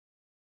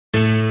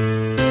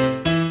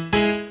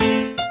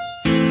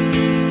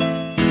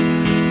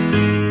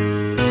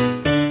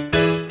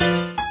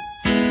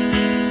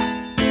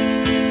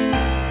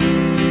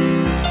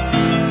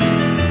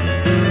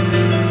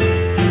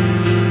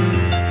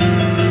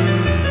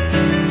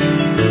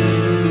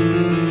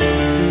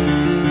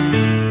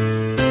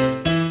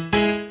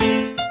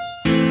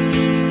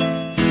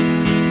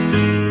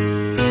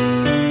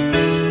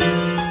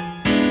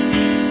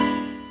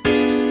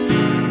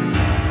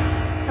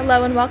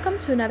welcome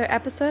to another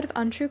episode of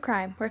Untrue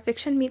Crime, where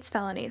fiction meets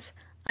felonies.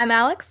 I'm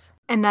Alex.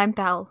 And I'm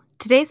Belle.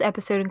 Today's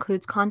episode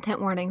includes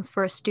content warnings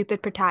for a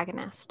stupid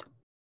protagonist.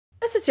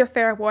 This is your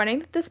fair warning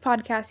that this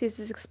podcast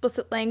uses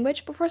explicit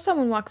language before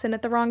someone walks in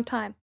at the wrong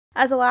time.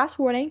 As a last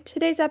warning,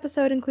 today's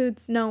episode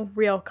includes no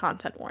real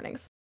content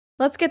warnings.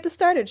 Let's get this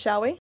started, shall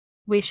we?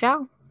 We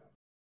shall.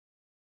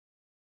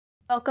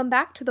 Welcome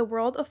back to the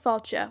world of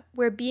Fáilte,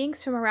 where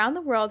beings from around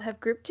the world have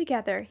grouped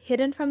together,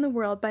 hidden from the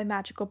world by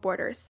magical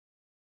borders.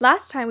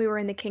 Last time we were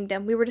in the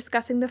kingdom, we were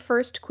discussing the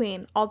first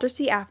queen,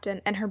 Aldercy Afton,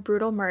 and her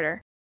brutal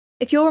murder.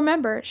 If you'll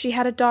remember, she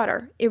had a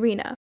daughter,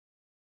 Irina.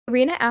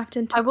 Irina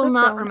Afton took I will the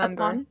not throne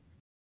remember. upon...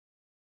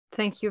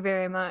 Thank you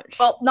very much.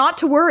 Well, not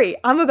to worry.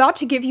 I'm about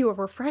to give you a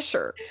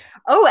refresher.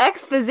 Oh,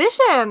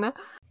 exposition!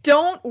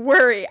 Don't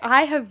worry.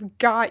 I have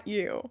got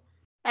you.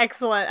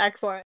 Excellent.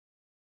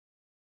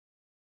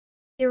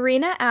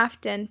 Irina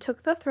Afton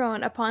took the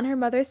throne upon her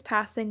mother's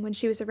passing when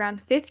she was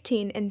around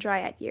 15 in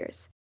Dryad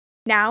years.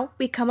 Now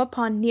we come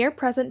upon near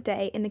present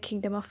day in the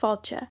kingdom of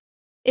Fáilte.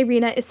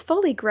 Irina is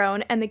fully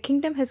grown, and the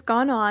kingdom has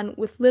gone on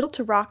with little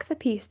to rock the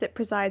peace that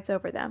presides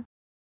over them.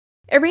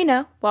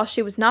 Irina, while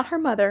she was not her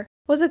mother,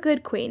 was a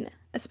good queen,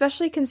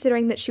 especially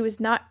considering that she was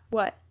not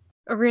what?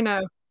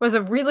 Irina was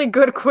a really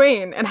good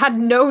queen and had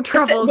no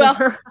troubles in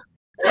her.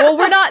 Well,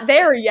 we're not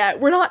there yet.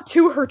 We're not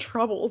to her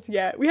troubles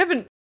yet. We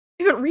haven't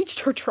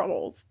reached her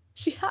troubles.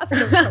 She has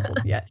no troubles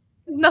yet,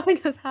 because nothing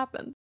has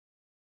happened.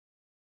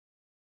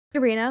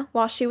 Irina,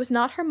 while she was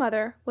not her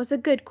mother, was a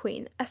good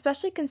queen,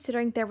 especially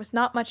considering there was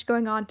not much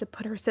going on to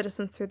put her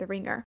citizens through the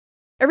ringer.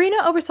 Irina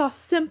oversaw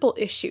simple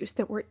issues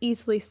that were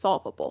easily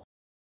solvable.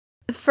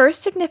 The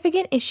first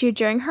significant issue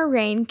during her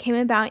reign came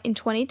about in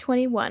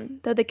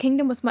 2021, though the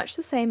kingdom was much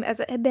the same as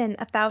it had been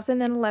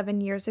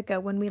 1,011 years ago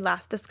when we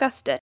last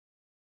discussed it.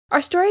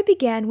 Our story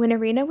began when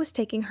Irina was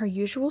taking her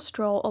usual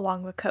stroll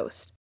along the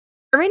coast.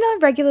 Irina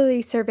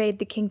regularly surveyed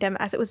the kingdom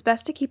as it was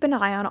best to keep an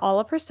eye on all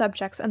of her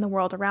subjects and the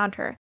world around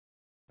her.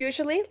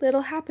 Usually,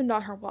 little happened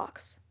on her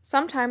walks.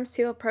 Sometimes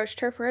people approached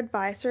her for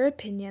advice or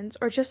opinions,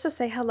 or just to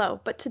say hello,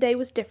 but today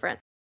was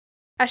different.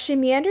 As she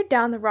meandered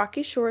down the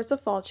rocky shores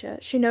of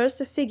Fáilte, she noticed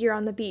a figure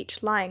on the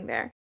beach lying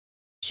there.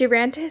 She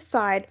ran to his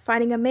side,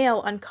 finding a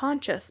male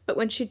unconscious, but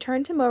when she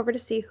turned him over to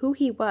see who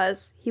he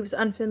was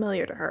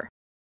unfamiliar to her.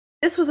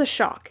 This was a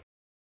shock.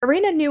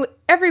 Irina knew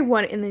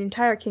everyone in the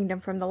entire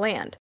kingdom from the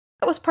land.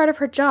 That was part of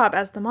her job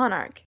as the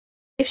monarch.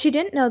 If she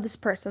didn't know this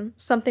person,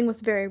 something was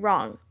very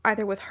wrong,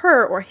 either with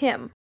her or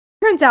him.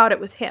 Turns out it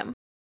was him.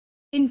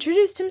 He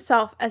introduced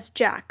himself as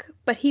Jack,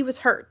 but he was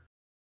hurt.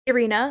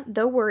 Irina,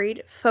 though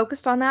worried,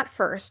 focused on that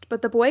first,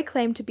 but the boy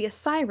claimed to be a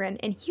siren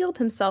and healed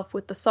himself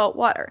with the salt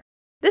water.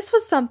 This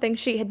was something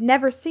she had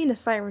never seen a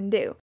siren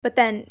do, but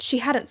then she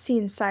hadn't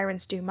seen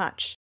sirens do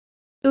much.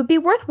 It would be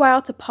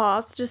worthwhile to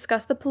pause to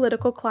discuss the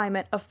political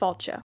climate of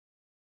Fáilte.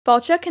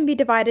 Fáilte can be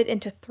divided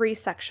into 3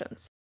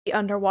 sections: the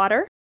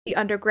underwater, the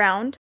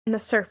underground, and the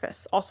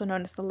surface, also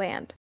known as the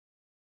land.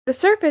 The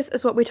surface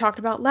is what we talked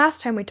about last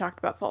time we talked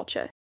about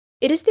Fáilte.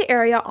 It is the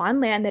area on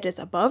land that is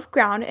above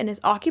ground and is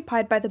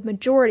occupied by the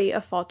majority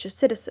of Fáilte's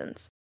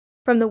citizens.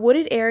 From the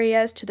wooded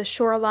areas to the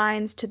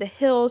shorelines to the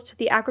hills to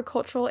the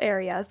agricultural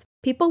areas,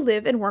 people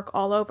live and work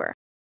all over.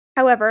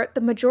 However, the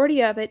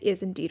majority of it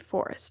is indeed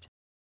forest.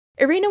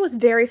 Irina was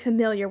very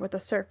familiar with the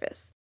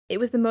surface. It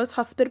was the most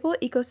hospitable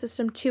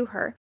ecosystem to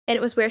her, and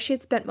it was where she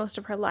had spent most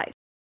of her life.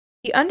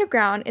 The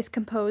underground is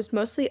composed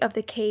mostly of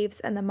the caves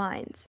and the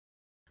mines.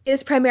 It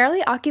is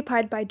primarily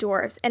occupied by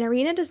dwarves, and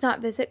Irina does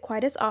not visit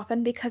quite as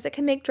often because it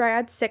can make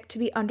dryads sick to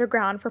be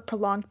underground for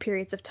prolonged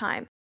periods of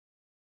time.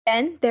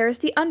 Then there is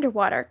the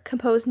underwater,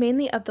 composed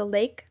mainly of the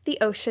lake, the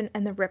ocean,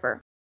 and the river.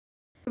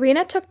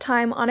 Irina took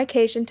time on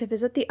occasion to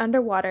visit the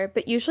underwater,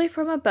 but usually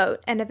from a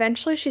boat, and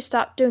eventually she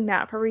stopped doing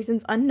that for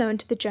reasons unknown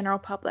to the general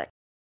public.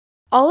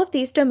 All of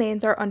these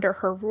domains are under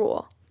her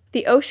rule.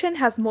 The ocean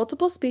has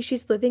multiple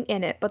species living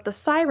in it, but the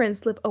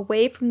sirens live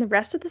away from the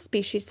rest of the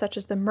species such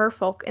as the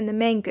merfolk and the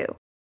mangu.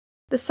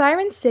 The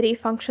Siren City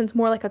functions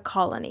more like a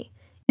colony.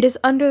 It is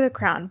under the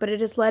crown, but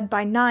it is led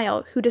by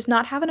Niall, who does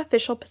not have an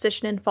official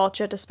position in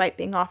Fáilte despite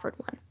being offered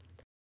one.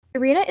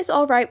 Irina is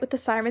alright with the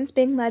Sirens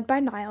being led by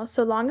Niall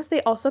so long as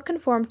they also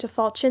conform to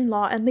Fáiltean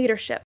law and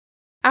leadership.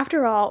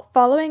 After all,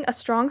 following a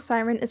strong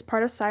siren is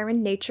part of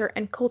siren nature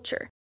and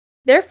culture.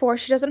 Therefore,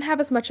 she doesn't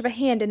have as much of a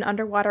hand in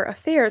underwater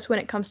affairs when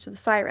it comes to the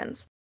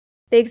Sirens.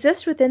 They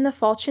exist within the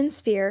Fáiltean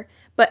sphere,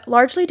 but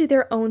largely do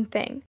their own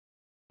thing.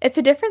 It's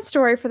a different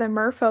story for the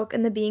merfolk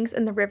and the beings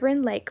in the river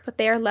and lake, but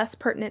they are less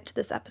pertinent to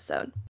this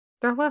episode.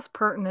 They're less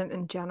pertinent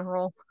in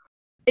general.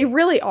 They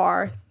really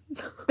are.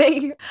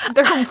 They're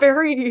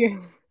very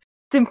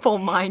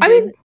simple-minded. I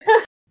mean,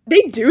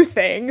 they do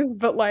things,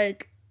 but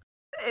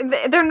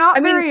they're not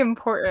very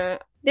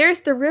important. There's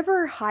the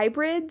river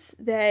hybrids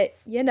that,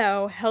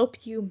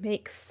 help you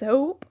make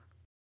soap.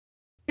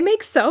 They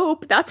make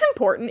soap. That's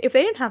important. If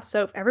they didn't have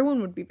soap, everyone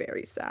would be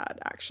very sad,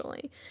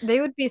 actually. They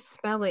would be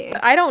smelly.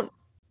 But I don't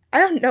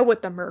know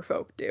what the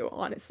merfolk do,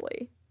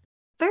 honestly.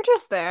 They're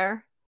just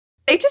there.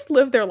 They just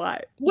live their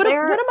life. What am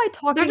I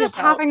talking about? They're just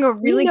having a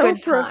really good We know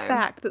for a time.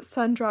 fact that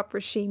Sundrop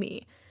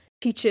Rashimi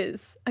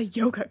teaches a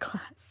yoga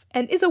class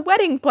and is a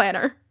wedding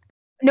planner.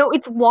 No,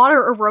 it's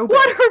water aerobics.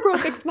 Water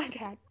aerobics, my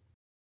bad.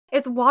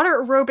 It's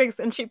water aerobics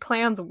and she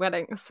plans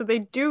weddings, so they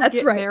do That's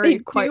get right, married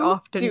they quite do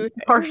often, do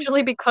things.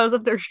 partially because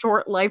of their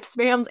short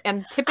lifespans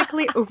and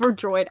typically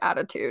overjoyed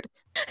attitude.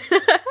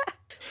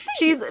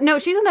 She's an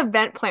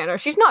event planner.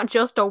 She's not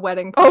just a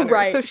wedding planner. Oh,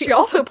 right. So she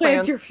also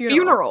plans your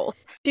funerals.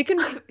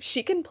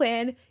 She can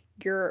plan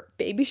your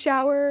baby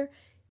shower,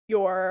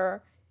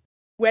 your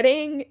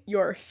wedding,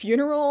 your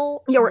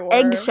funeral, your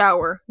egg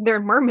shower. They're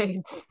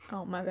mermaids.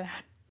 Oh, my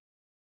bad.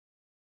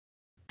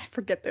 I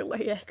forget they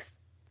lay eggs.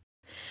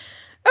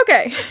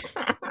 Okay.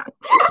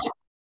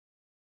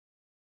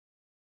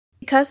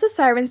 Because the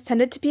sirens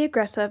tended to be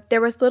aggressive,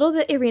 there was little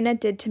that Irina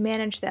did to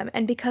manage them,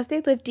 and because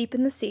they lived deep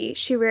in the sea,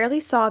 she rarely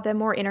saw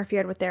them or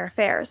interfered with their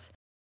affairs.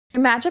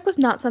 Their magic was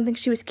not something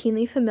she was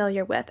keenly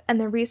familiar with, and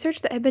the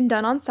research that had been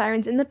done on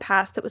sirens in the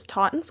past that was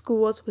taught in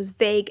schools was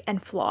vague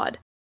and flawed.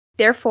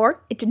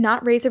 Therefore, it did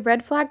not raise a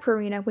red flag for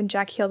Irina when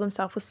Jack healed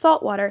himself with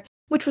salt water,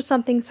 which was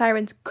something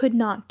sirens could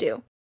not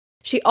do.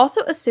 She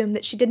also assumed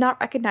that she did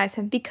not recognize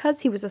him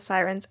because he was a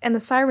siren, and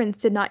the sirens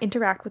did not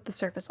interact with the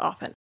surface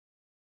often.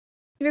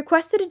 He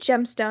requested a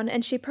gemstone,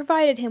 and she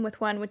provided him with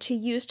one which he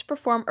used to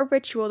perform a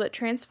ritual that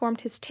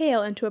transformed his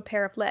tail into a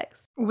pair of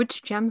legs.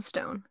 Which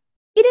gemstone?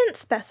 He didn't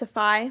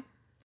specify.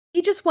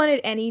 He just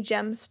wanted any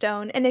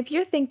gemstone, and if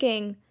you're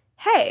thinking,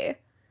 hey,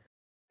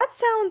 that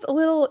sounds a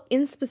little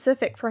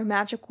inspecific for a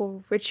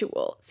magical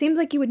ritual, seems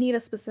like you would need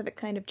a specific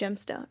kind of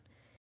gemstone,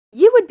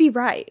 you would be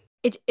right.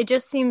 It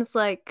just seems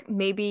like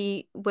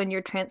maybe when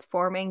you're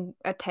transforming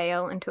a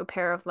tail into a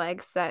pair of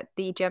legs that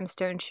the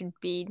gemstone should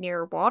be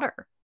near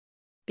water.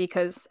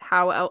 Because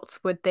how else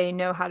would they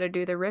know how to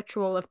do the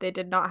ritual if they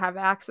did not have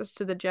access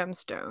to the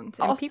gemstones?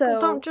 And Also, people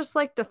don't just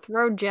like to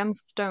throw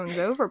gemstones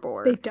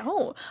overboard. They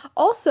don't.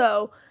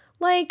 Also,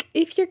 like,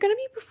 if you're gonna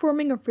be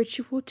performing a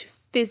ritual to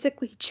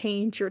physically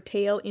change your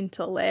tail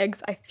into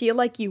legs, I feel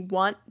like you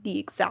want the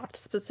exact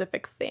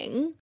specific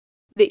thing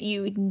that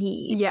you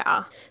need.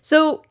 Yeah.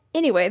 So,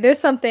 anyway, there's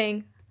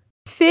something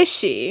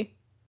fishy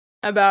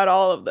about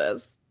all of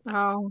this.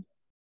 Oh.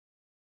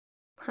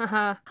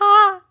 Haha.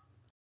 Ha!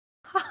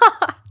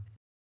 Ha!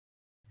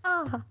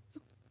 Ha!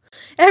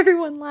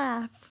 Everyone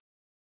laugh.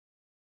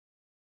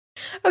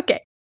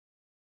 Okay.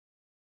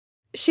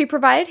 She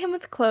provided him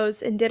with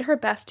clothes and did her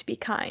best to be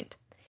kind.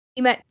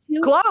 He met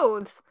two...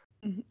 Clothes!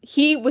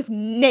 He was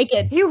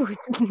naked. He was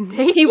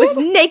naked? He was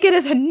naked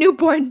as a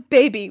newborn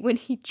baby when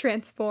he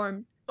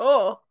transformed.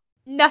 Oh.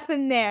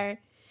 Nothing there.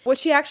 What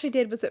she actually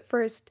did was at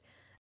first,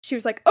 she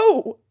was like,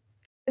 oh!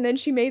 And then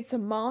she made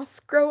some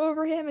moss grow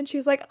over him, and she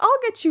was like, I'll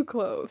get you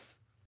clothes.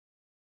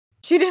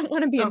 She didn't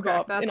want to be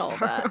involved in all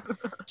that.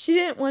 She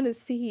didn't want to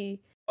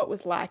see what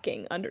was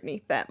lacking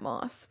underneath that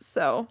moss,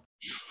 so...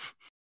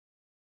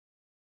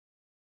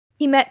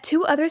 He met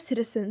two other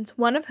citizens,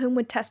 one of whom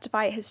would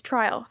testify at his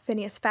trial,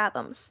 Phineas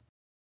Fathoms.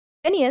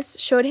 Phineas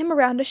showed him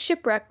around a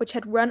shipwreck which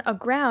had run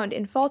aground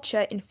in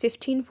Fáilte in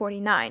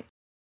 1549.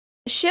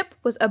 The ship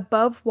was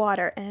above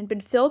water and had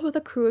been filled with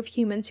a crew of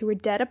humans who were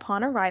dead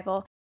upon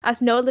arrival,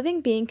 as no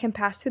living being can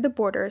pass through the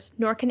borders,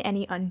 nor can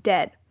any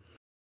undead.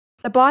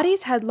 The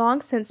bodies had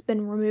long since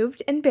been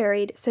removed and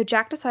buried, so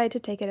Jack decided to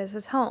take it as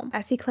his home,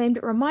 as he claimed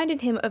it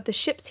reminded him of the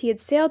ships he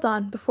had sailed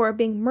on before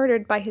being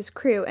murdered by his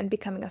crew and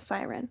becoming a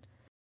siren.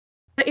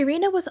 But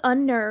Irina was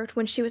unnerved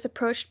when she was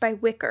approached by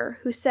Wicker,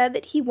 who said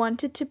that he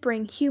wanted to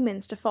bring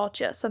humans to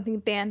Fáilte, something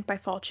banned by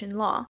Fáiltian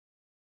law.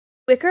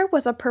 Wicker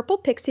was a purple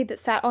pixie that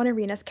sat on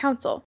Irina's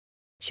council.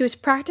 She was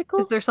practical...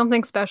 Is there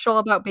something special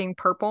about being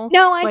purple?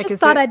 No, I just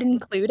thought I'd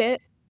include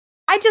it.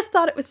 I just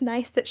thought it was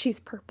nice that she's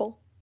purple.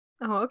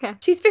 Oh, okay.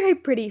 She's very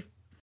pretty.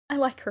 I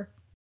like her.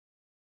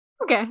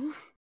 Okay.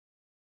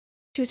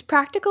 She was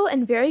practical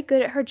and very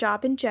good at her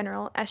job in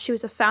general, as she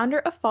was a founder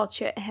of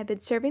Fáilte and had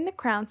been serving the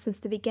crown since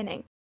the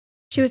beginning.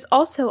 She was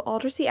also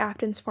Aldersey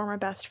Afton's former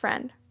best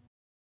friend.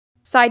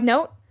 Side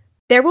note,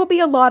 there will be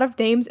a lot of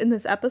names in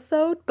this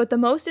episode, but the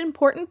most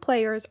important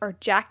players are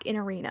Jack and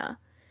Irina.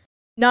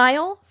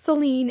 Niall,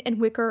 Celine, and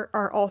Wicker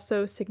are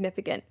also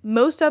significant.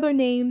 Most other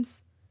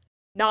names,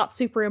 not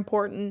super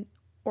important,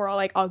 or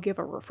I'll give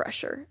a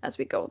refresher as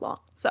we go along.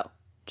 So,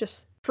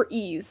 just for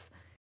ease.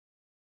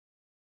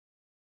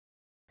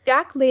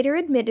 Jack later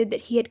admitted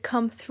that he had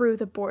come through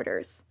the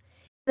borders.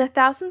 In the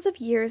thousands of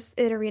years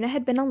that Irina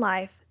had been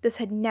alive, this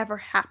had never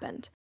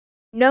happened.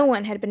 No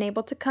one had been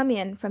able to come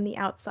in from the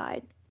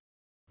outside.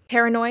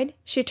 Paranoid,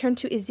 she turned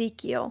to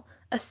Ezekiel,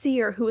 a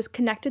seer who was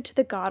connected to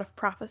the god of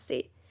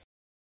prophecy.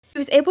 He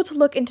was able to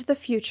look into the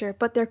future,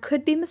 but there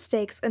could be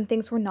mistakes and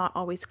things were not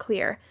always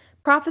clear.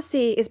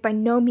 Prophecy is by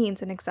no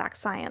means an exact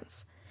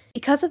science.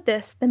 Because of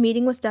this, the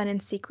meeting was done in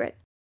secret.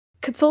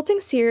 Consulting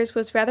seers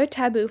was rather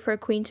taboo for a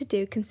queen to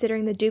do,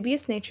 considering the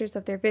dubious natures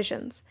of their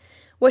visions.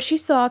 What she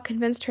saw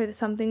convinced her that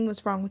something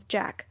was wrong with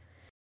Jack.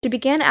 She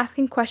began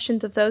asking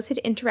questions of those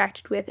he'd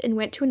interacted with and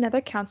went to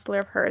another counselor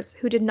of hers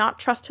who did not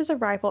trust his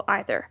arrival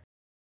either.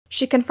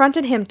 She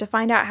confronted him to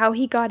find out how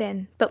he got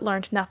in, but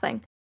learned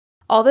nothing.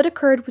 All that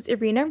occurred was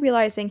Irina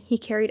realizing he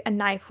carried a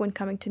knife when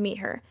coming to meet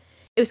her.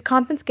 It was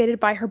confiscated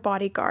by her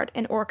bodyguard,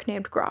 an orc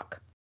named Grok.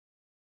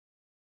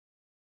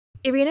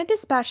 Irina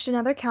dispatched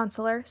another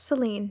counselor,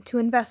 Celine, to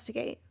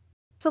investigate.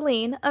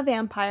 Celine, a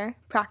vampire,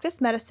 practiced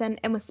medicine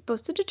and was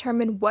supposed to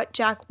determine what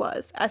Jack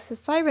was, as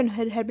his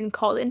sirenhood had been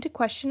called into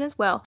question as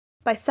well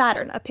by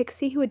Saturn, a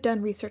pixie who had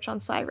done research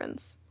on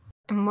sirens.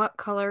 And what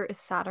color is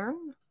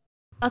Saturn?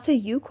 That's a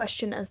you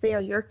question, as they are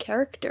your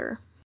character.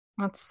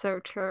 That's so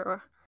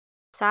true.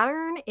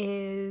 Saturn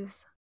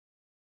is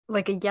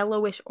like a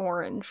yellowish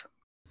orange.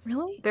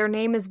 Really? Their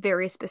name is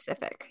very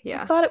specific.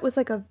 Yeah. I thought it was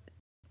like a.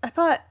 I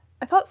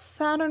thought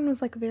Saturn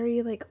was like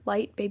very like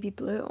light baby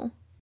blue.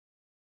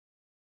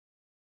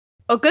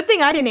 Oh, good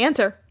thing I didn't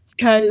answer,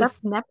 because That's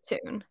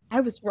Neptune. I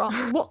was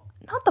wrong. Well,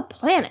 not the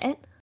planet.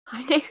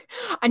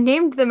 I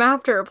named them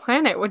after a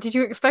planet. What did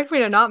you expect me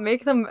to not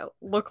make them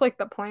look like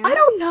the planet? I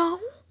don't know.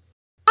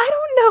 I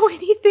don't know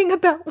anything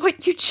about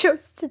what you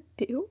chose to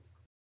do.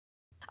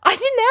 I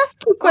didn't ask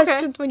you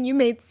questions when you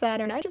made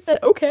Saturn. I just said,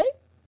 okay.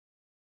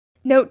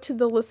 Note to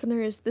the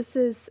listeners, this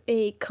is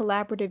a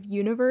collaborative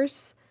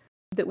universe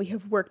that we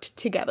have worked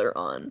together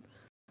on.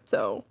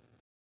 So,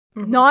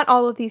 not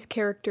all of these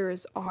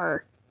characters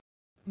are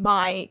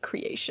my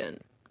creation.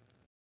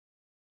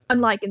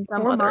 Unlike in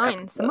some other mine.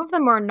 episodes. Some of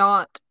them are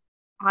not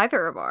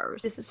either of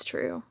ours. This is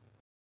true.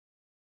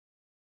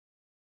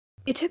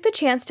 They took the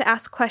chance to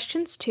ask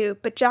questions too,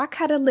 but Jack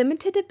had a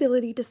limited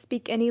ability to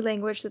speak any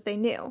language that they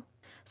knew.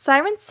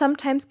 Sirens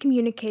sometimes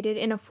communicated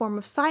in a form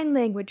of sign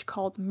language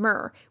called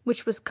murr,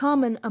 which was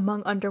common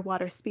among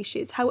underwater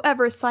species.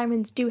 However,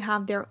 sirens do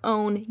have their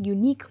own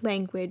unique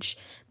language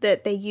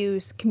that they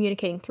use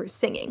communicating through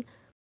singing.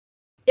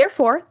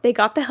 Therefore, they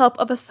got the help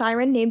of a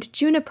siren named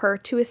Juniper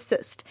to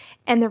assist,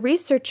 and the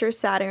researcher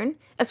Saturn,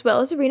 as well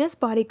as Irina's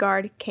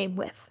bodyguard, came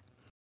with.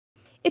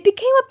 It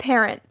became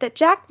apparent that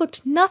Jack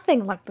looked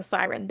nothing like the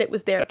siren that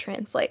was there to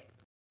translate.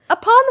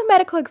 Upon the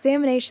medical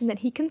examination that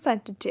he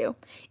consented to,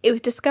 it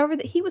was discovered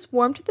that he was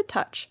warm to the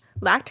touch,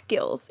 lacked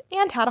gills,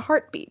 and had a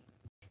heartbeat.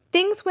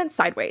 Things went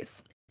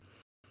sideways.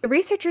 The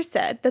researcher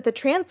said that the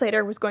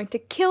translator was going to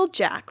kill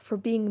Jack for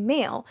being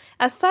male,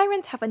 as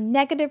sirens have a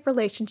negative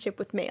relationship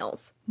with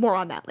males. More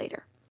on that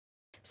later.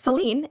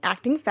 Celine,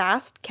 acting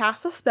fast,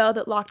 cast a spell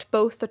that locked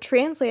both the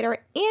translator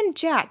and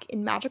Jack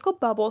in magical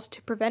bubbles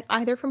to prevent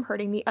either from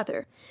hurting the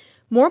other.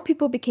 More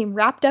people became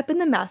wrapped up in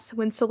the mess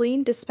when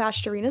Celine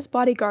dispatched Irina's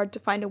bodyguard to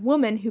find a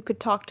woman who could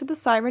talk to the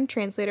siren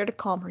translator to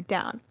calm her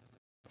down.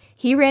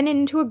 He ran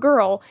into a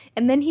girl,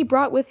 and then he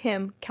brought with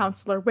him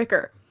Counselor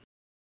Wicker.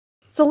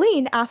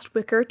 Celine asked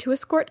Wicker to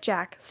escort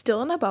Jack,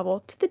 still in a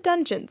bubble, to the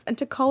dungeons and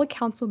to call a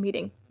council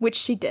meeting, which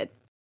she did.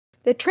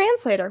 The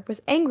translator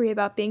was angry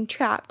about being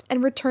trapped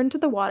and returned to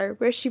the water,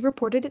 where she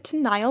reported it to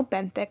Niall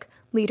Benthic,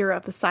 leader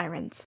of the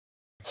Sirens.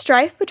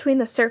 Strife between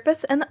the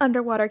surface and the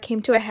underwater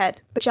came to a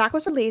head, but Jack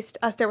was released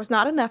as there was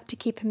not enough to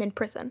keep him in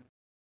prison.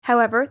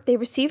 However, they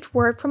received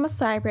word from a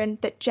siren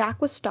that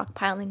Jack was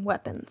stockpiling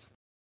weapons.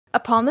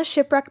 Upon the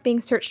shipwreck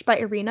being searched by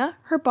Irina,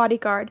 her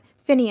bodyguard,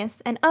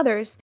 Phineas, and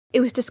others, it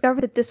was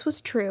discovered that this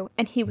was true,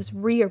 and he was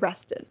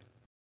rearrested.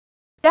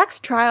 Jack's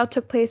trial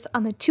took place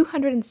on the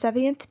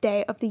 270th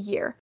day of the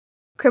year.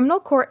 Criminal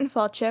court in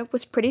Fáilte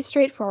was pretty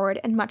straightforward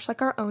and much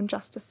like our own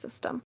justice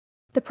system.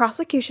 The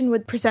prosecution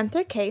would present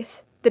their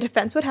case, the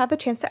defense would have the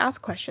chance to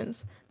ask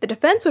questions, the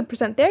defense would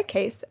present their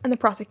case, and the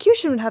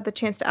prosecution would have the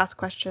chance to ask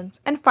questions,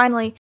 and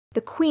finally,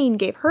 the Queen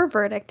gave her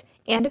verdict,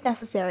 and if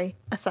necessary,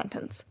 a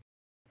sentence.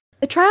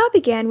 The trial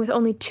began with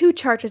only 2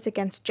 charges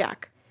against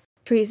Jack: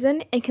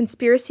 treason and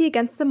conspiracy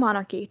against the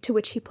monarchy, to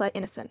which he pled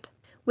innocent.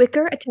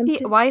 Wicker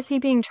attempted... Why is he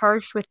being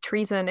charged with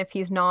treason if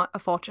he's not a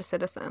Fáilte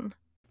citizen?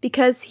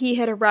 Because he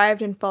had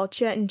arrived in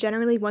Fáilte, and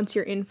generally once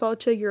you're in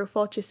Fáilte, you're a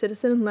Fáilte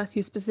citizen unless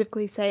you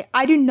specifically say,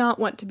 I do not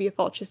want to be a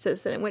Fáilte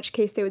citizen, in which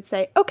case they would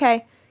say,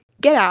 okay,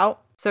 get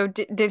out. So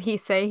did he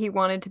say he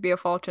wanted to be a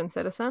Fáilte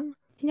citizen?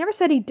 He never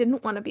said he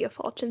didn't want to be a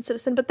Fáilte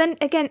citizen, but then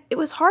again, it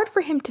was hard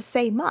for him to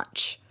say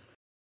much.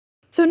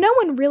 So no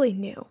one really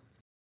knew.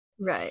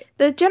 Right.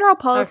 The general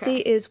policy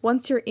is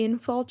once you're in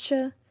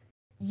Fáilte,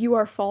 you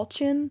are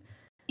Fáilte,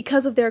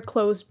 because of their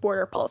closed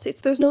border policy. So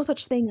there's no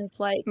such thing as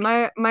like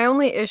my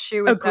only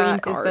issue with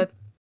that card. Is that,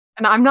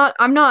 and I'm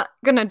not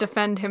gonna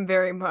defend him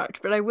very much,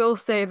 but I will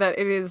say that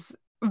it is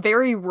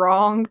very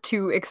wrong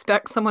to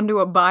expect someone to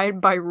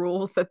abide by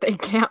rules that they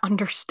can't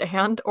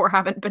understand or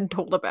haven't been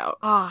told about.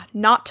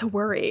 Not to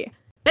worry.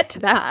 Get to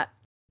that.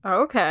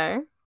 Okay.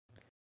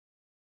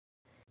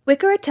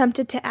 Wicker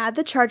attempted to add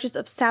the charges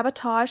of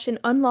sabotage and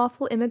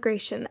unlawful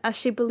immigration, as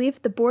she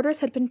believed the borders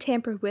had been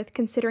tampered with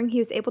considering he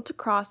was able to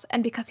cross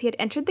and because he had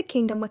entered the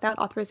kingdom without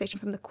authorization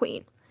from the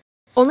Queen.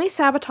 Only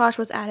sabotage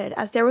was added,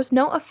 as there was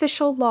no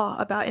official law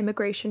about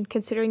immigration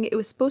considering it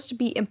was supposed to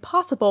be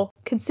impossible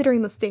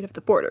considering the state of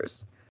the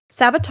borders.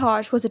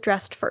 Sabotage was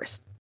addressed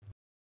first.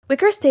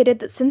 Wicker stated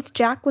that since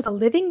Jack was a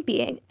living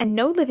being and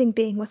no living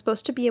being was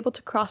supposed to be able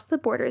to cross the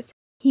borders,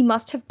 he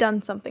must have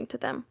done something to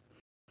them.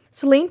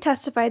 Celine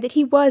testified that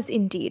he was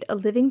indeed a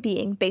living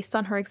being based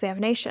on her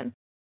examination.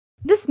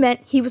 This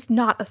meant he was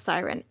not a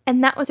siren,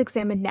 and that was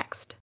examined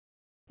next.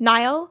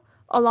 Niall,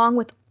 along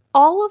with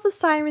all of the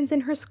sirens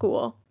in her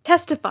school,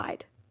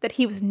 testified that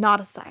he was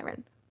not a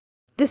siren.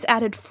 This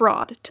added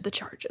fraud to the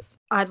charges.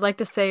 I'd like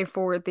to say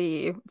for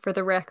the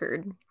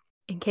record,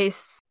 in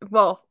case,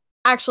 well,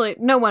 actually,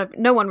 no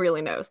one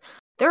really knows.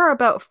 There are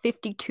about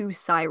 52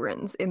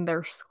 sirens in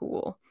their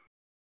school.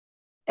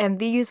 And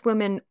these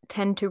women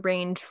tend to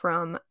range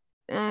from,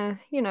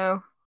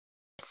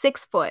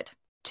 6 foot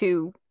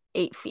to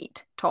 8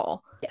 feet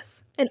tall.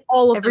 Yes. And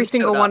all of every them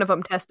single showed one up. of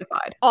them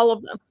testified. All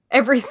of them.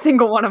 Every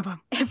single one of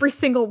them. Every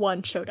single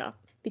one showed up.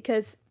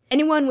 Because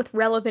anyone with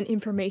relevant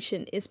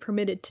information is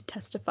permitted to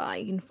testify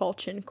in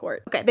Fáilte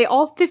court. Okay, they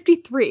all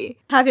 53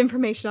 have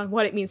information on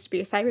what it means to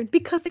be a siren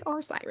because they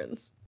are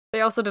sirens.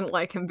 They also didn't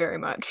like him very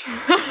much.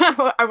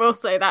 I will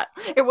say that.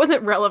 It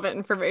wasn't relevant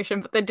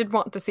information, but they did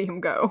want to see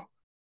him go.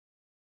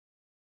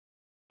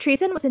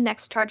 Treason was the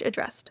next charge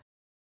addressed.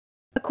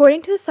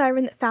 According to the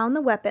siren that found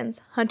the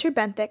weapons, Hunter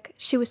Benthic,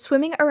 she was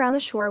swimming around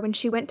the shore when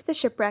she went to the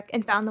shipwreck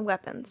and found the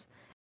weapons.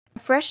 A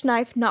fresh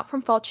knife not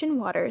from Fáilte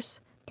waters,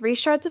 3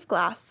 shards of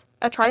glass,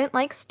 a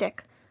trident-like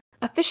stick,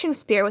 a fishing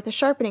spear with a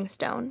sharpening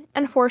stone,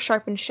 and 4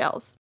 sharpened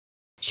shells.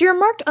 She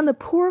remarked on the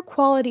poor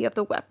quality of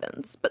the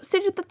weapons, but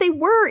stated that they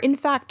were, in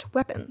fact,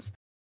 weapons.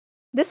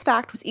 This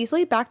fact was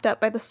easily backed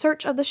up by the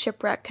search of the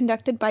shipwreck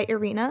conducted by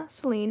Irina,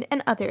 Celine,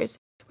 and others,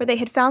 where they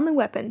had found the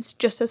weapons,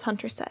 just as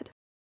Hunter said.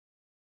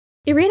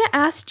 Irina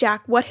asked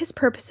Jack what his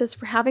purposes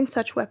for having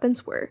such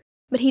weapons were,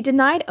 but he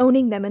denied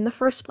owning them in the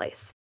first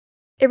place.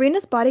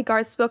 Irina's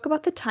bodyguard spoke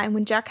about the time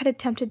when Jack had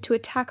attempted to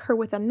attack her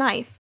with a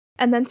knife,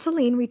 and then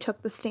Celine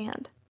retook the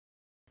stand.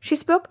 She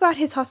spoke about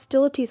his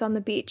hostilities on the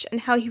beach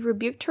and how he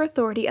rebuked her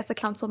authority as a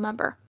council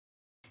member.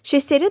 She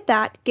stated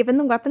that, given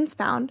the weapons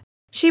found,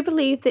 she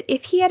believed that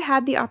if he had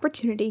had the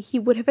opportunity, he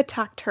would have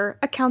attacked her,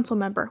 a council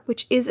member,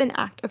 which is an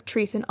act of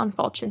treason on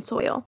Fáilte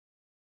soil.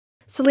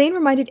 Celine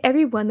reminded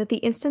everyone that the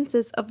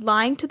instances of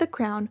lying to the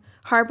crown,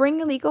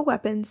 harboring illegal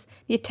weapons,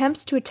 the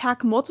attempts to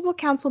attack multiple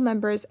council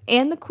members,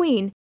 and the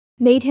Queen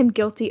made him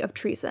guilty of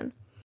treason.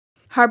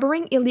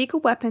 Harboring illegal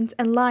weapons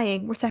and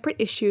lying were separate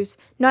issues,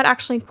 not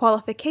actually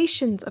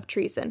qualifications of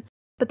treason,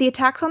 but the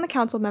attacks on the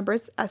council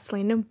members, as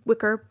Celine and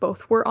Wicker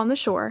both were on the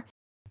shore,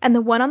 and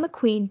the one on the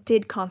Queen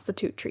did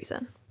constitute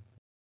treason.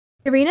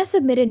 Irina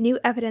submitted new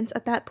evidence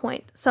at that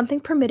point,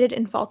 something permitted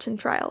in Fáilte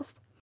trials.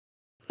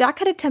 Jack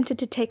had attempted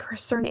to take her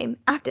surname,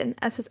 Afton,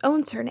 as his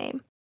own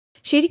surname.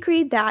 She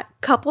decreed that,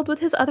 coupled with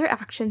his other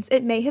actions,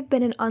 it may have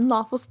been an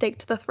unlawful stake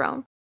to the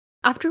throne.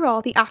 After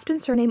all, the Afton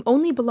surname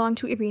only belonged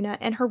to Irina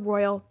and her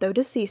royal, though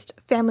deceased,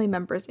 family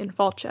members in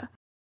Fáilte.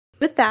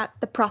 With that,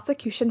 the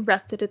prosecution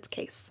rested its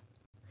case.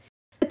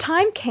 The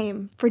time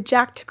came for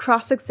Jack to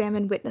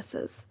cross-examine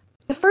witnesses.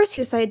 The first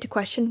he decided to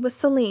question was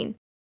Celine,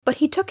 but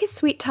he took his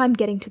sweet time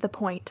getting to the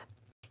point.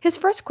 His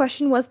first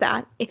question was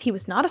that, if he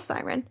was not a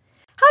siren,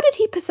 how did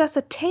he possess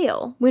a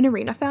tail when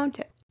Irina found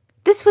him?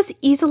 This was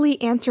easily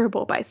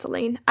answerable by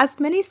Celine, as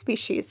many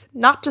species,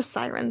 not just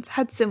sirens,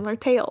 had similar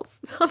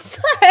tails.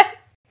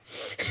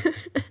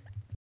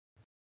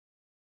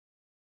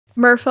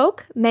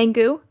 Merfolk,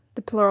 Mangu,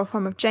 the plural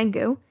form of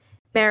Jengu,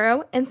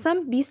 Marrow, and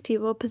some beast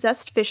people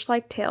possessed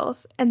fish-like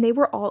tails, and they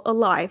were all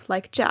alive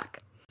like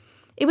Jack.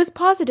 It was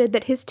posited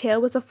that his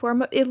tail was a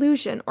form of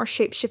illusion or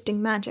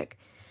shape-shifting magic.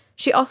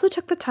 She also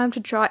took the time to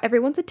draw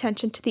everyone's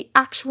attention to the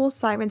actual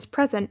sirens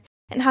present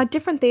and how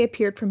different they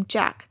appeared from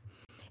Jack.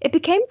 It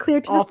became clear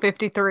to all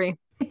 53.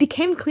 It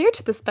became clear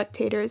to the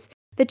spectators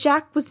that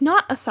Jack was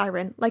not a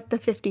siren like the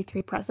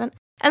 53 present,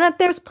 and that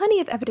there's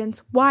plenty of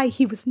evidence why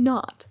he was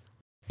not.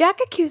 Jack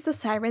accused the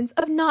sirens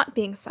of not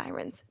being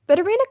sirens, but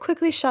Irina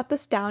quickly shut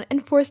this down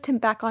and forced him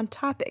back on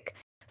topic,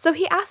 so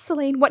he asked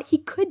Celine what he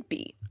could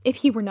be if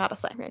he were not a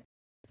siren.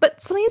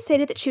 But Celine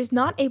stated that she was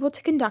not able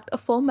to conduct a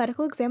full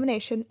medical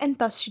examination, and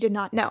thus she did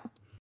not know.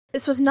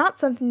 This was not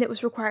something that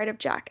was required of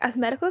Jack, as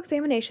medical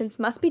examinations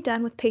must be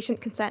done with patient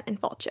consent in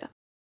Fáilte.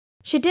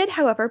 She did,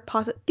 however,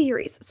 posit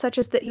theories, such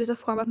as that he was a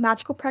form of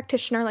magical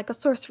practitioner like a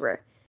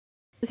sorcerer.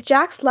 With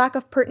Jack's lack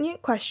of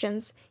pertinent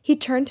questions, he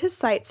turned his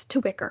sights to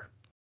Wicker.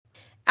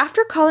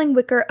 After calling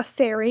Wicker a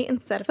fairy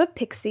instead of a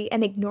pixie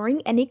and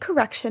ignoring any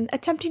correction,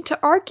 attempting to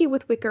argue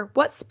with Wicker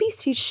what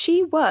species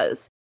she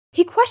was,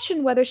 he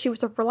questioned whether she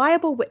was a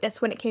reliable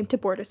witness when it came to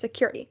border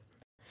security.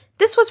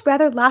 This was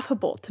rather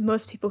laughable to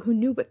most people who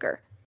knew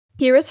Wicker.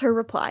 Here is her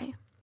reply.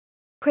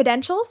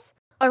 Credentials?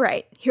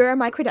 Alright, here are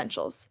my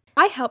credentials.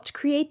 I helped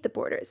create the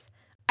borders.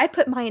 I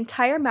put my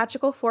entire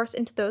magical force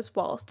into those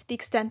walls to the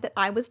extent that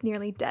I was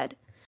nearly dead.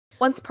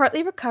 Once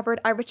partly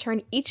recovered, I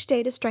returned each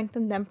day to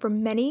strengthen them for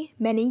many,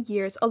 many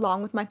years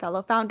along with my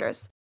fellow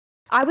founders.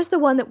 I was the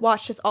one that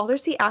watched as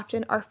Aldersea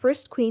Afton, our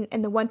first queen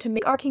and the one to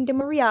make our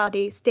kingdom a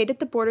reality, stayed at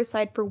the border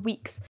side for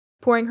weeks,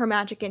 pouring her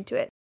magic into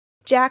it.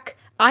 Jack,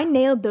 I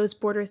nailed those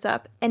borders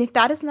up, and if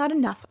that is not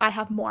enough, I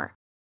have more.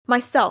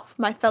 Myself,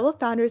 my fellow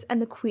founders,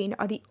 and the Queen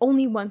are the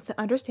only ones that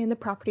understand the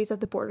properties of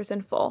the borders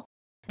in full.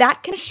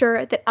 That can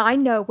assure that I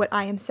know what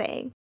I am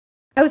saying.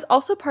 I was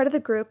also part of the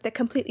group that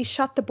completely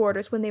shut the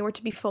borders when they were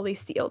to be fully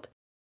sealed.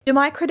 Do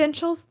my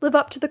credentials live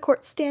up to the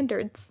court's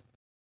standards?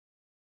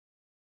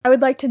 I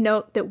would like to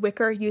note that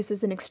Wicker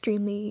uses an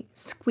extremely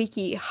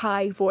squeaky,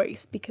 high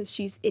voice because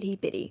she's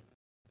itty-bitty.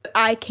 But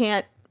I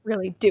can't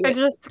really do it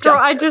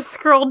I just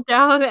scrolled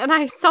down and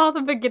I saw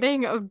the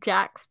beginning of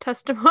Jack's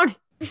testimony.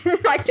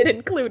 I did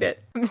include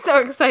it. I'm so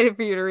excited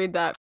for you to read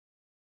that.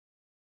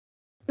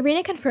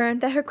 Irina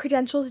confirmed that her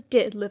credentials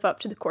did live up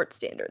to the court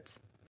standards.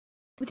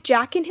 With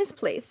Jack in his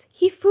place,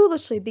 he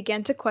foolishly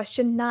began to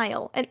question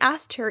Niall and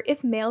asked her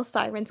if male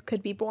sirens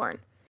could be born.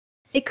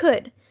 It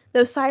could,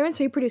 though sirens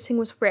reproducing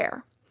was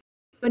rare.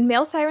 When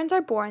male sirens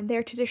are born, they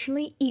are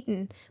traditionally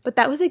eaten, but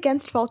that was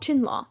against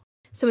Fáilte law,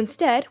 so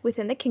instead,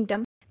 within the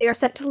kingdom, they are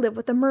sent to live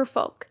with the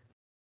merfolk.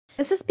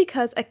 This is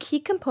because a key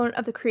component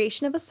of the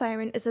creation of a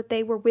siren is that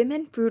they were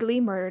women brutally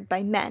murdered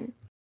by men.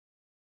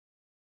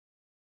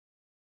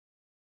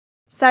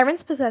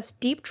 Sirens possess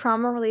deep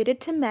trauma related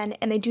to men,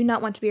 and they do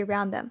not want to be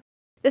around them.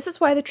 This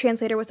is why the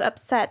translator was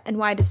upset and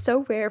why it is so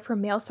rare for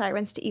male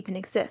sirens to even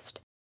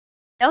exist.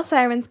 Male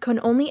sirens can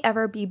only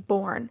ever be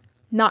born,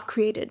 not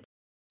created.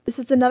 This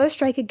is another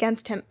strike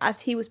against him,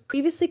 as he was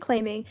previously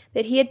claiming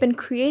that he had been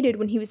created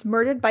when he was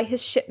murdered by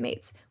his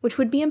shipmates, which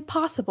would be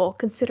impossible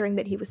considering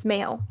that he was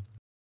male.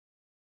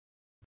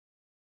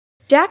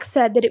 Jack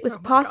said that it was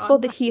possible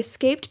that he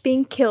escaped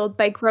being killed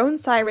by grown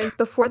sirens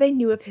before they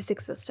knew of his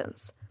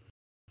existence.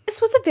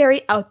 This was a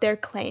very out there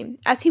claim,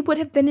 as he would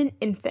have been an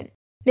infant,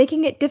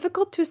 making it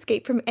difficult to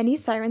escape from any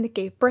siren that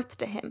gave birth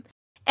to him,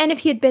 and if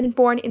he had been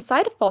born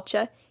inside of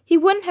Fáilte, he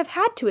wouldn't have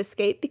had to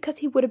escape because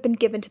he would have been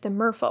given to the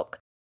merfolk.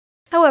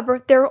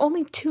 However, there are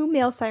only 2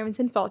 male sirens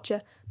in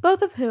Fáilte,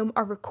 both of whom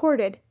are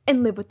recorded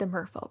and live with the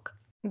merfolk.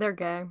 They're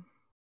gay. At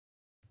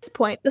this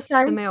point,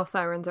 the male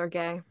sirens are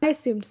gay. I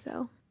assumed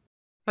so.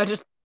 I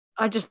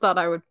just thought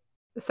I would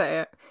say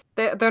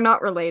it. They're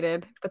not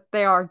related, but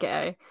they are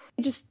gay.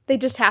 They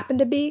just happen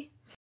to be?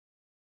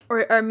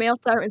 Or are male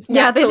sirens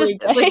naturally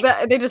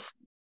gay?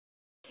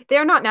 They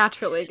are not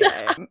naturally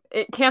gay.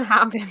 It can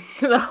happen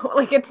though.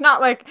 Like, it's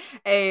not like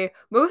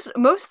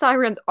most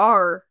sirens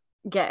are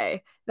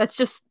gay. That's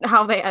just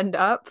how they end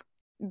up.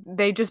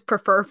 They just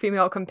prefer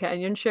female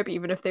companionship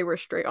even if they were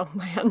straight on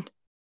land.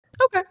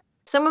 Okay.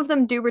 Some of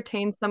them do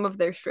retain some of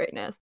their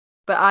straightness,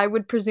 but I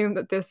would presume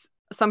that this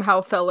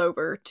somehow fell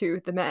over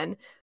to the men.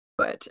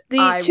 But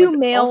I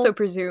would also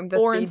presume that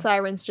born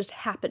sirens just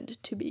happened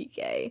to be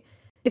gay.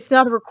 It's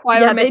not a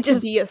requirement to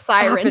be a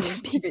siren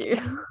to be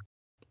gay.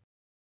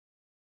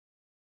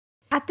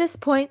 At this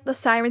point, the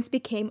sirens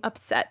became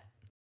upset.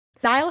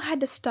 Niall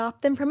had to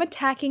stop them from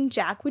attacking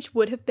Jack, which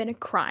would have been a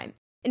crime,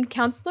 and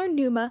Counselor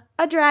Numa,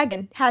 a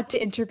dragon, had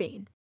to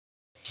intervene.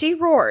 She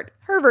roared,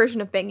 her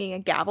version of banging a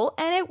gavel,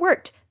 and it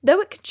worked,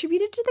 though it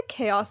contributed to the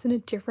chaos in a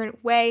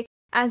different way,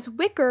 as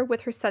Wicker,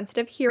 with her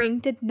sensitive hearing,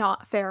 did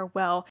not fare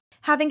well,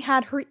 having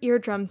had her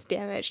eardrums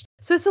damaged,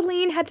 so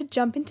Celine had to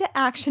jump into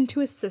action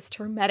to assist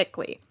her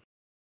medically.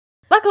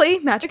 Luckily,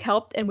 magic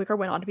helped, and Wicker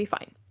went on to be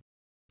fine.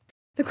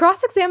 The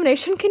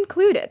cross-examination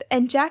concluded,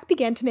 and Jack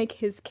began to make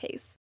his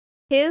case.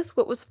 His,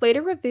 what was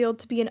later revealed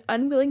to be an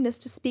unwillingness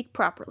to speak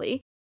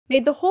properly,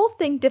 made the whole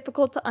thing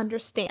difficult to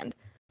understand,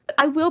 but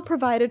I will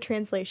provide a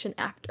translation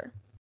after.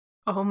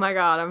 Oh my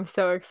god, I'm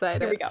so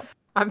excited. Here we go.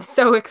 I'm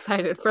so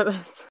excited for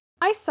this.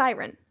 I,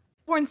 siren,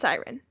 born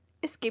siren,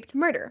 escaped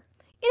murder.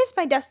 It is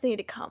my destiny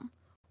to come.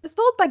 Was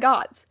told by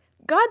gods.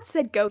 God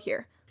said go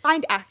here.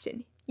 Find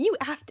Afton. You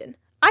Afton.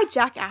 I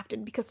Jack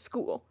Afton because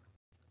school.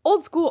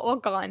 Old school all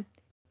gone.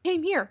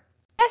 Came here.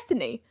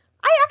 Destiny.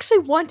 I actually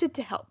wanted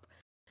to help.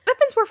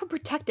 Weapons were for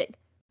protecting.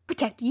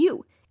 Protect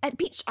you. At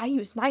beach I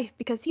use knife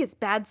because he is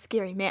bad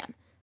scary man.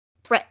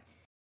 Threat.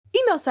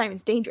 Female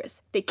sirens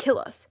dangerous. They kill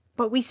us.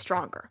 But we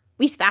stronger.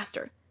 We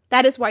faster.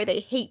 That is why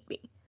they hate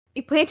me.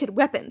 They planted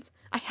weapons.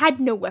 I had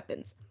no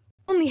weapons.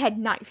 Only had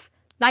knife.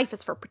 Knife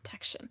is for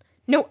protection.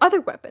 No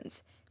other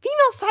weapons.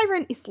 Female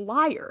siren is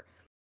liar.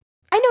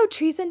 I know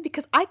treason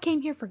because I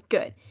came here for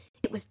good.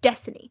 It was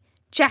destiny.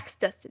 Jack's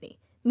destiny.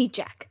 Me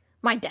Jack.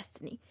 My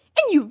destiny.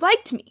 And you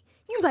liked me.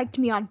 You liked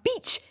me on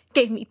beach.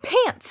 Gave me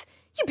pants.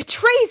 You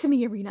betrays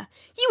me, Irina.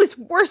 You his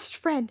worst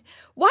friend.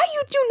 Why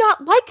you do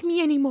not like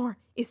me anymore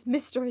is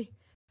mystery.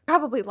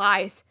 Probably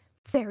lies.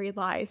 Very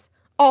lies.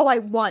 All I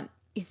want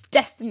is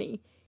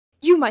destiny.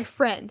 You my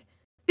friend.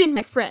 Been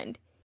my friend.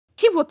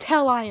 He will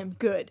tell I am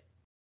good.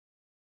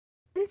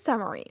 In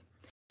summary,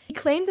 he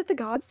claimed that the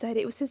gods said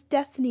it was his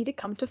destiny to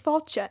come to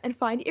Fáilte and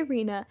find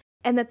Irina,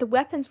 and that the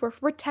weapons were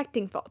for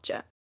protecting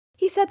Fáilte.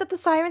 He said that the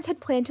sirens had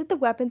planted the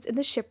weapons in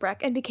the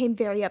shipwreck and became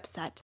very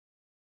upset.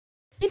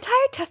 The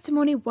entire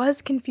testimony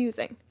was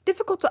confusing,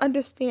 difficult to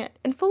understand,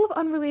 and full of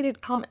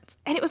unrelated comments,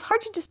 and it was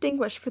hard to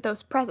distinguish for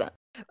those present.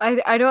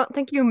 I don't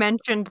think you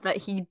mentioned that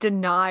he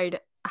denied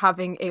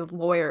having a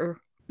lawyer.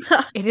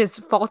 It is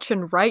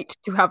Fáilte right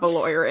to have a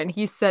lawyer, and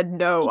he said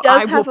no,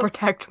 I will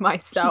protect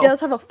myself. He does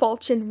have a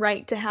Fáilte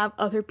right to have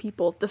other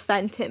people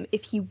defend him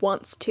if he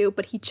wants to,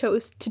 but he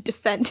chose to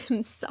defend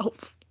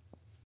himself.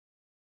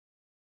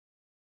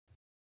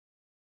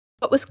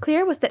 What was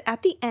clear was that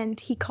at the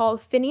end he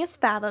called Phineas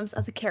Fathoms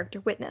as a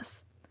character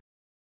witness.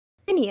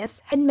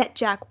 Phineas had met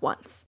Jack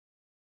once.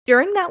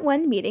 During that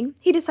one meeting,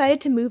 he decided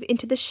to move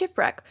into the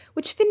shipwreck,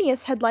 which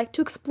Phineas had liked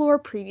to explore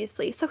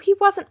previously, so he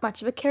wasn't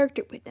much of a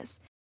character witness.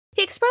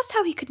 He expressed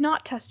how he could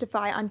not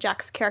testify on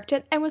Jack's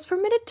character and was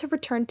permitted to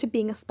return to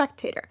being a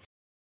spectator.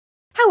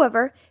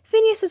 However,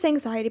 Phineas's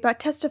anxiety about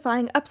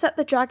testifying upset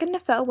the dragon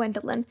Nefel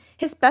Wendelin,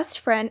 his best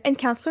friend and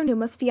Counselor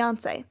Numa's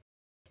fiancée.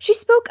 She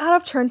spoke out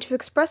of turn to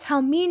express how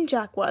mean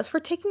Jack was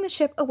for taking the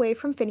ship away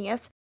from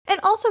Phineas, and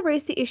also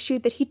raised the issue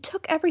that he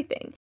took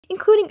everything,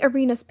 including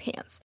Irina's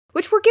pants,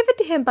 which were given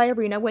to him by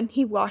Irina when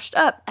he washed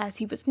up, as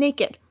he was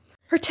naked.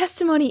 Her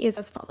testimony is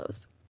as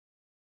follows.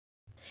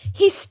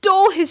 He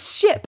stole his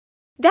ship!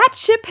 That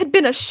ship had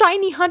been a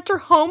shiny hunter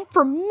home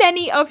for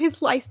many of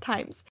his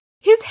lifetimes.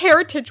 His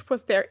heritage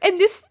was there, and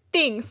this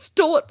thing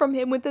stole it from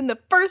him within the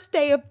first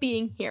day of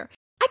being here.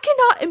 I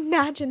cannot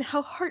imagine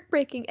how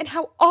heartbreaking and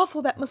how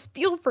awful that must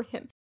feel for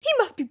him. He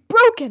must be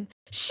broken,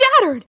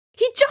 shattered.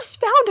 He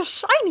just found a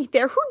shiny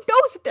there. Who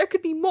knows if there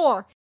could be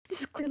more?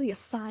 This is clearly a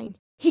sign.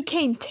 He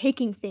came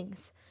taking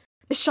things.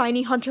 The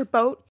shiny hunter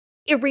boat,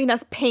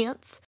 Irina's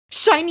pants,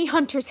 shiny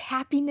hunter's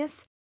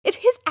happiness. If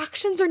his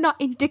actions are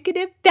not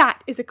indicative,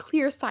 that is a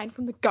clear sign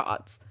from the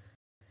gods.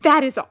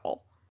 That is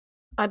all.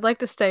 I'd like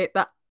to state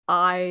that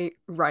I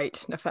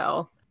write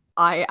Nefel.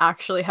 I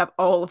actually have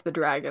all of the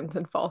dragons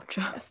in Fáilte.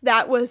 Yes,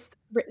 that was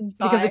written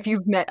by... Because if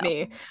you've met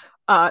me,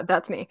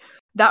 that's me.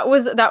 That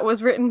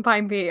was written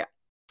by me.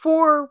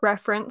 For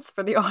reference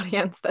for the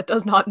audience that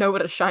does not know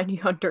what a shiny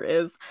hunter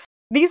is,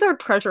 these are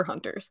treasure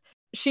hunters.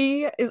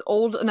 She is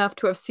old enough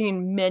to have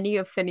seen many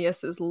of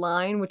Phineas's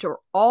line, which are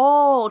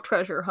all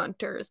treasure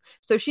hunters.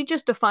 So she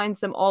just defines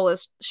them all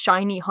as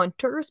shiny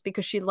hunters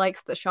because she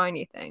likes the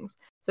shiny things.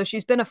 So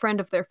she's been a friend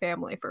of their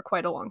family for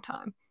quite a long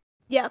time.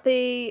 Yeah,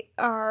 they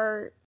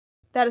are...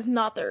 That is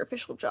not their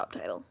official job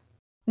title.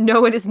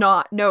 No, it is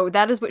not. No,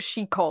 that is what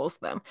she calls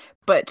them.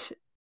 But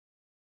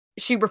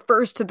she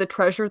refers to the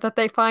treasure that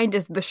they find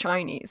as the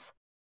shinies.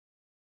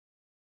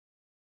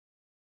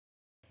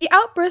 The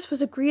outburst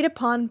was agreed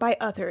upon by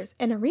others,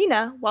 and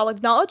Irina, while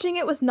acknowledging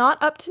it was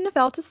not up to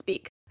Nefel to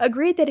speak,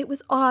 agreed that it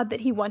was odd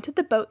that he wanted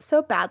the boat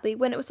so badly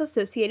when it was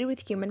associated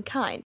with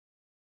humankind.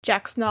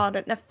 Jack snarled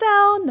at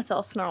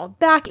Nefel snarled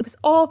back. It was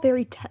all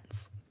very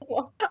tense.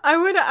 I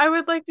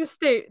would like to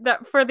state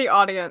that for the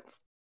audience,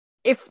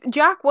 if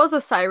Jack was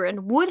a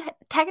siren, would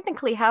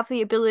technically have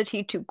the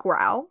ability to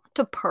growl,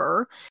 to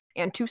purr,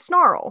 and to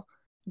snarl.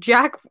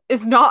 Jack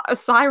is not a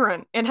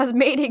siren and has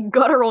made a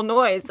guttural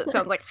noise that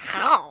sounds like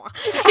how.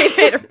 He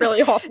made a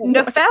really awful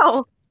noise.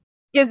 Nefel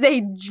is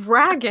a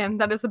dragon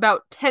that is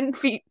about 10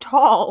 feet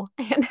tall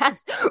and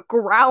has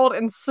growled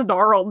and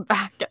snarled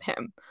back at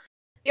him.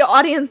 The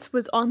audience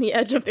was on the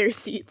edge of their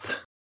seats.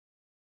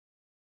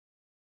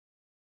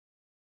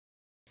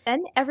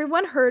 Then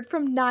everyone heard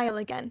from Niall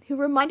again, who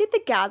reminded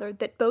the gathered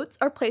that boats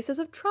are places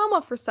of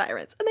trauma for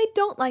sirens, and they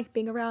don't like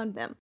being around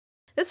them.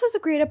 This was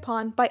agreed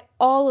upon by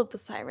all of the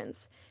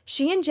sirens.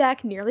 She and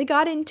Jack nearly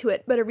got into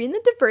it, but Irina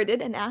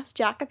diverted and asked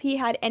Jack if he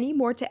had any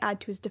more to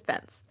add to his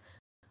defense.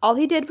 All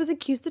he did was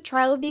accuse the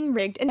trial of being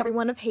rigged and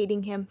everyone of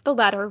hating him, the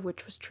latter of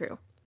which was true.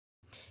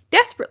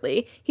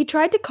 Desperately, he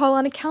tried to call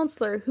on a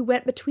counselor who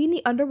went between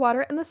the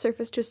underwater and the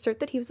surface to assert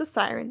that he was a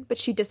siren, but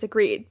she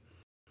disagreed.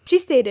 She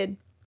stated,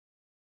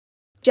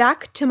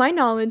 Jack, to my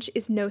knowledge,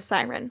 is no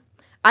siren.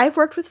 I've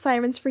worked with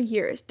sirens for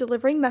years,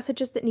 delivering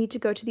messages that need to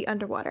go to the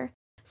underwater.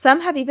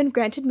 Some have even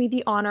granted me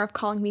the honor of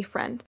calling me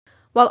friend.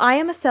 While I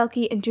am a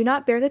Selkie and do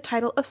not bear the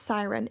title of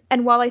siren,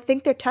 and while I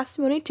think their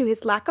testimony to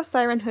his lack of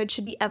sirenhood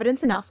should be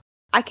evidence enough,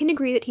 I can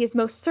agree that he is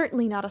most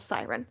certainly not a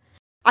siren.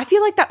 I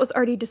feel like that was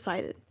already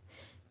decided.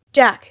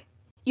 Jack,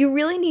 you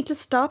really need to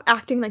stop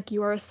acting like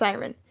you are a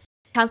siren.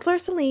 Counselor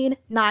Celine,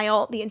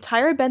 Niall, the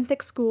entire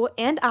Benthic school,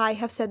 and I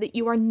have said that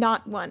you are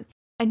not one,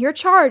 and your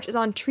charge is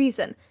on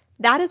treason.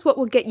 That is what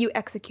will get you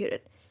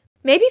executed.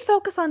 Maybe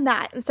focus on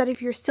that instead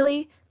of your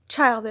silly,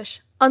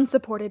 childish,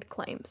 unsupported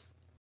claims.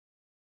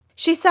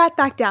 She sat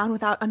back down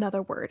without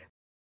another word.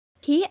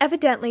 He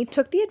evidently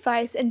took the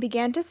advice and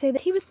began to say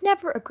that he was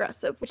never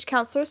aggressive, which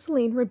Counselor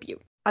Celine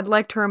rebuked. I'd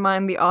like to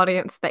remind the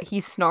audience that he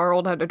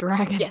snarled at a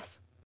dragon. Yes.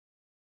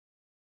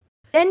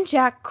 Then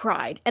Jack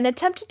cried and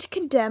attempted to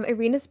condemn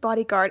Irina's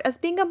bodyguard as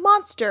being a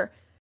monster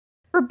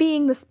for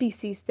being the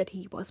species that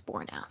he was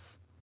born as.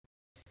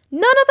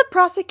 None of the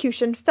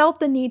prosecution felt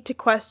the need to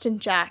question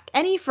Jack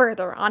any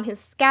further on his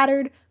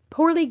scattered,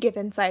 poorly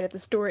given side of the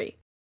story.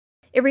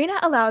 Irina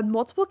allowed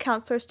multiple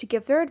counselors to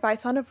give their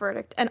advice on a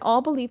verdict, and all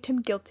believed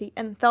him guilty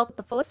and felt that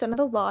the full extent of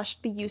the law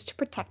should be used to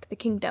protect the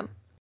kingdom.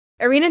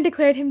 Irina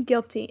declared him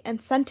guilty and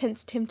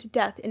sentenced him to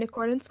death in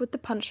accordance with the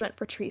punishment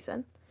for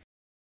treason.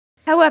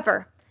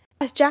 However,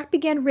 as Jack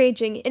began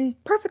raging in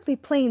perfectly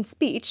plain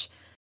speech,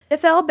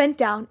 Nefel bent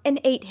down and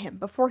ate him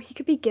before he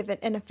could be given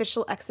an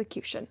official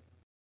execution.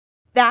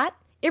 That,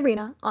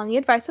 Irina, on the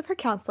advice of her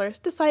counselors,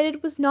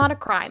 decided was not a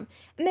crime,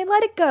 and they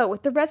let it go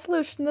with the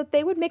resolution that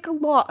they would make a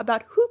law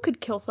about who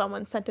could kill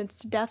someone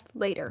sentenced to death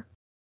later.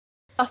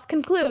 Thus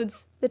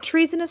concludes the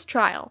treasonous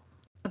trial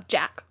of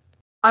Jack.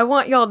 I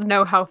want y'all to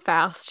know how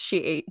fast she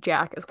ate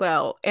Jack as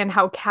well, and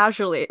how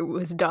casually it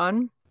was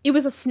done. It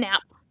was a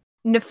snap.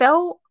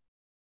 Nefel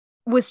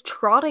was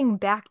trotting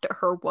back to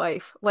her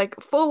wife, like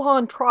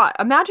full-on trot.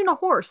 Imagine a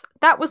horse.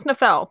 That was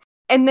Nefel.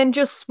 And then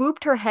just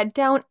swooped her head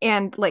down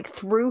and like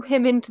threw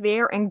him into the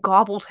air and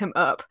gobbled him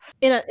up.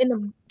 In a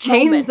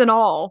chains moment. and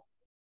all.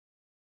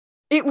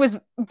 It was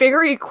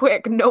very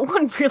quick. No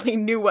one really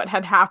knew what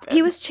had happened.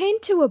 He was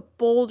chained to a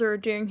boulder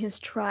during his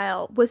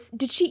trial.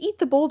 Did she eat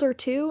the boulder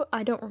too?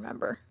 I don't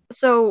remember.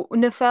 So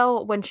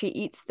Nefel, when she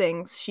eats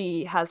things,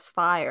 she has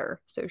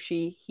fire, so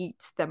she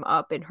heats them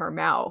up in her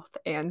mouth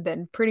and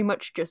then pretty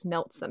much just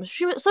melts them.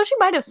 So she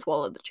might have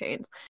swallowed the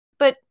chains,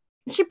 but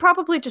she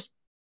probably just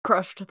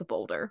crushed the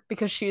boulder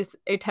because she's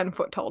a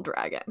 10-foot tall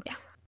dragon. Yeah.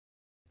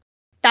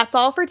 That's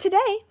all for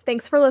today.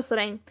 Thanks for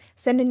listening.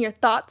 Send in your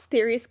thoughts,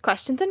 theories,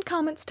 questions, and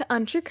comments to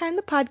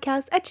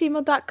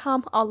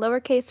untruecrimethepodcast@gmail.com, all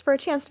lowercase, for a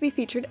chance to be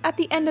featured at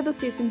the end of the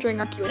season during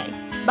our Q&A.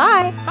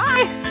 Bye!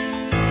 Bye!